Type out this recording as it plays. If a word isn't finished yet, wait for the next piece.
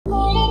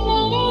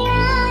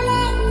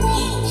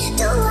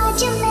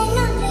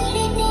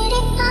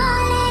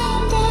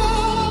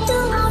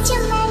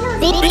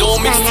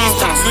don't mix these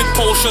taps with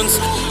potions.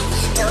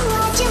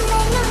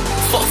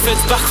 Fuck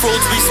feds, back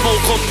roads, we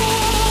smoke 'em.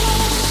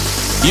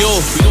 Yo,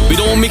 we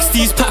don't mix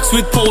these packs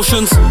with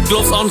potions.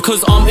 Gloves on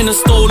cause I'm in a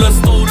stolen.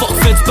 Fuck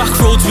feds, back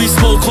roads, we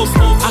smoke 'em.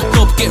 Act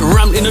up, get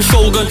rammed in a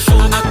Shogun.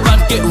 Act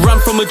bad, get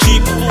rammed from a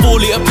Jeep. 4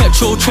 litre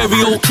petrol,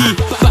 cherry oak key.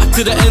 Back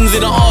to the ends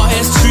in a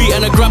RS3.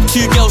 And I grabbed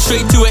 2 girls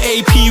straight to an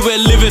AP, we're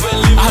living.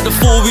 I had a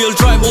 4-wheel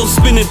drive all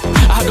spinning.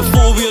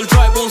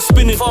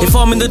 If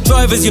I'm in the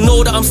drivers, you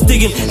know that I'm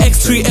sticking.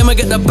 X3M, I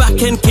get the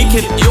back end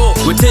kicking. Yo,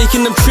 we're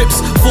taking them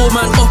trips. 4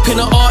 man up in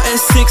a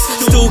RS6.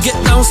 Still get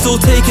down, still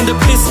taking the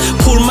piss.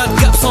 Pull mad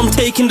gaps, I'm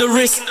taking the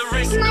risk.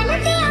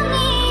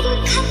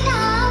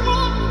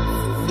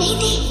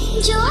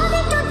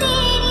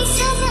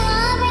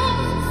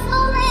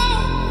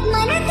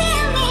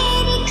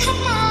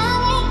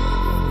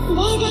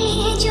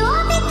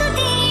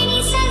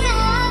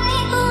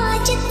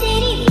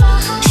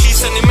 She's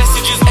sending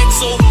messages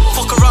XO.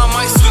 Fuck around,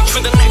 might switch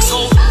with the next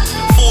hole.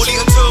 4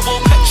 litre turbo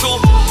petrol.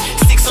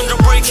 600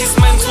 brake is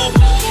mental.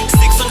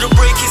 600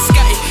 brake is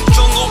scatty.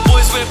 Jungle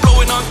boys, we're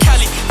blowing on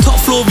Cali. Top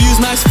floor views,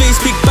 nice face,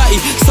 big batty.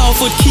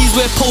 Southwood Keys,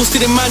 we're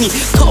posted in Manny.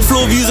 Top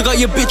floor views, I got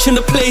your bitch in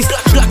the place.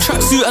 Black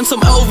tracksuit and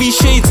some LV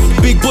shades.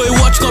 Big boy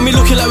watch got me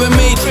looking like we're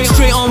made.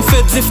 Straight on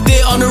feds if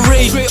they're on a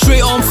raid.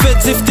 Straight on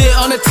feds if they're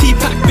on a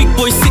T-pack. Big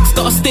boy 6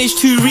 got a stage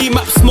 2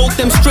 remap. Smoke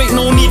them straight,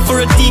 no need for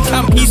a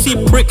decamp. PC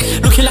prick,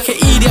 looking like an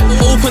idiot.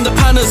 Open the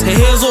panners, her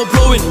hair's all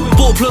blowing.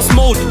 Boat plus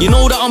mode, you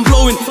know that I'm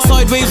blowing.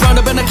 Sideways round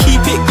the bend, I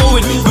keep it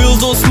going.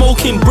 Wheels all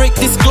smoking, brake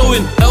this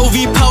glowing.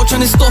 LV pouch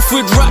and it's stuffed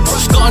with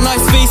racks. Got a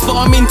nice face, but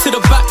I'm into the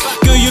back.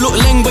 Girl, you look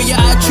leng, but your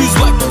attitude's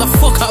whack. Get the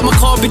fuck out of my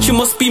car, bitch, you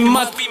must be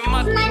mad.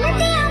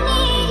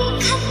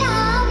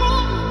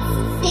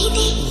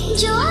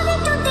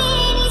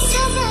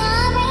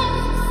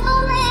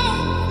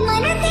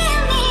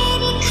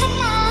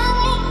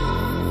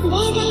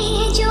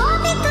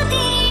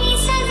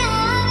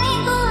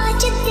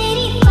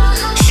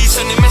 She's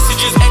sending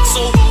messages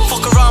XO.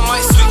 Fuck around,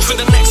 might switch with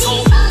the next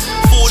hole.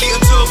 4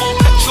 litre turbo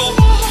petrol.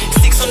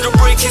 600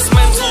 brake is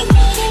mental.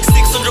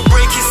 600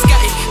 brake is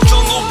scatty.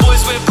 Jungle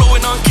boys, we're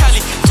blowing on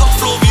Cali. Top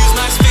floor views,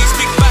 nice face,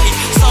 big batty.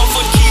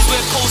 Southwood Keys,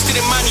 we're posted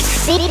in Manny.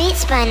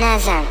 Beats by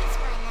Naz6m.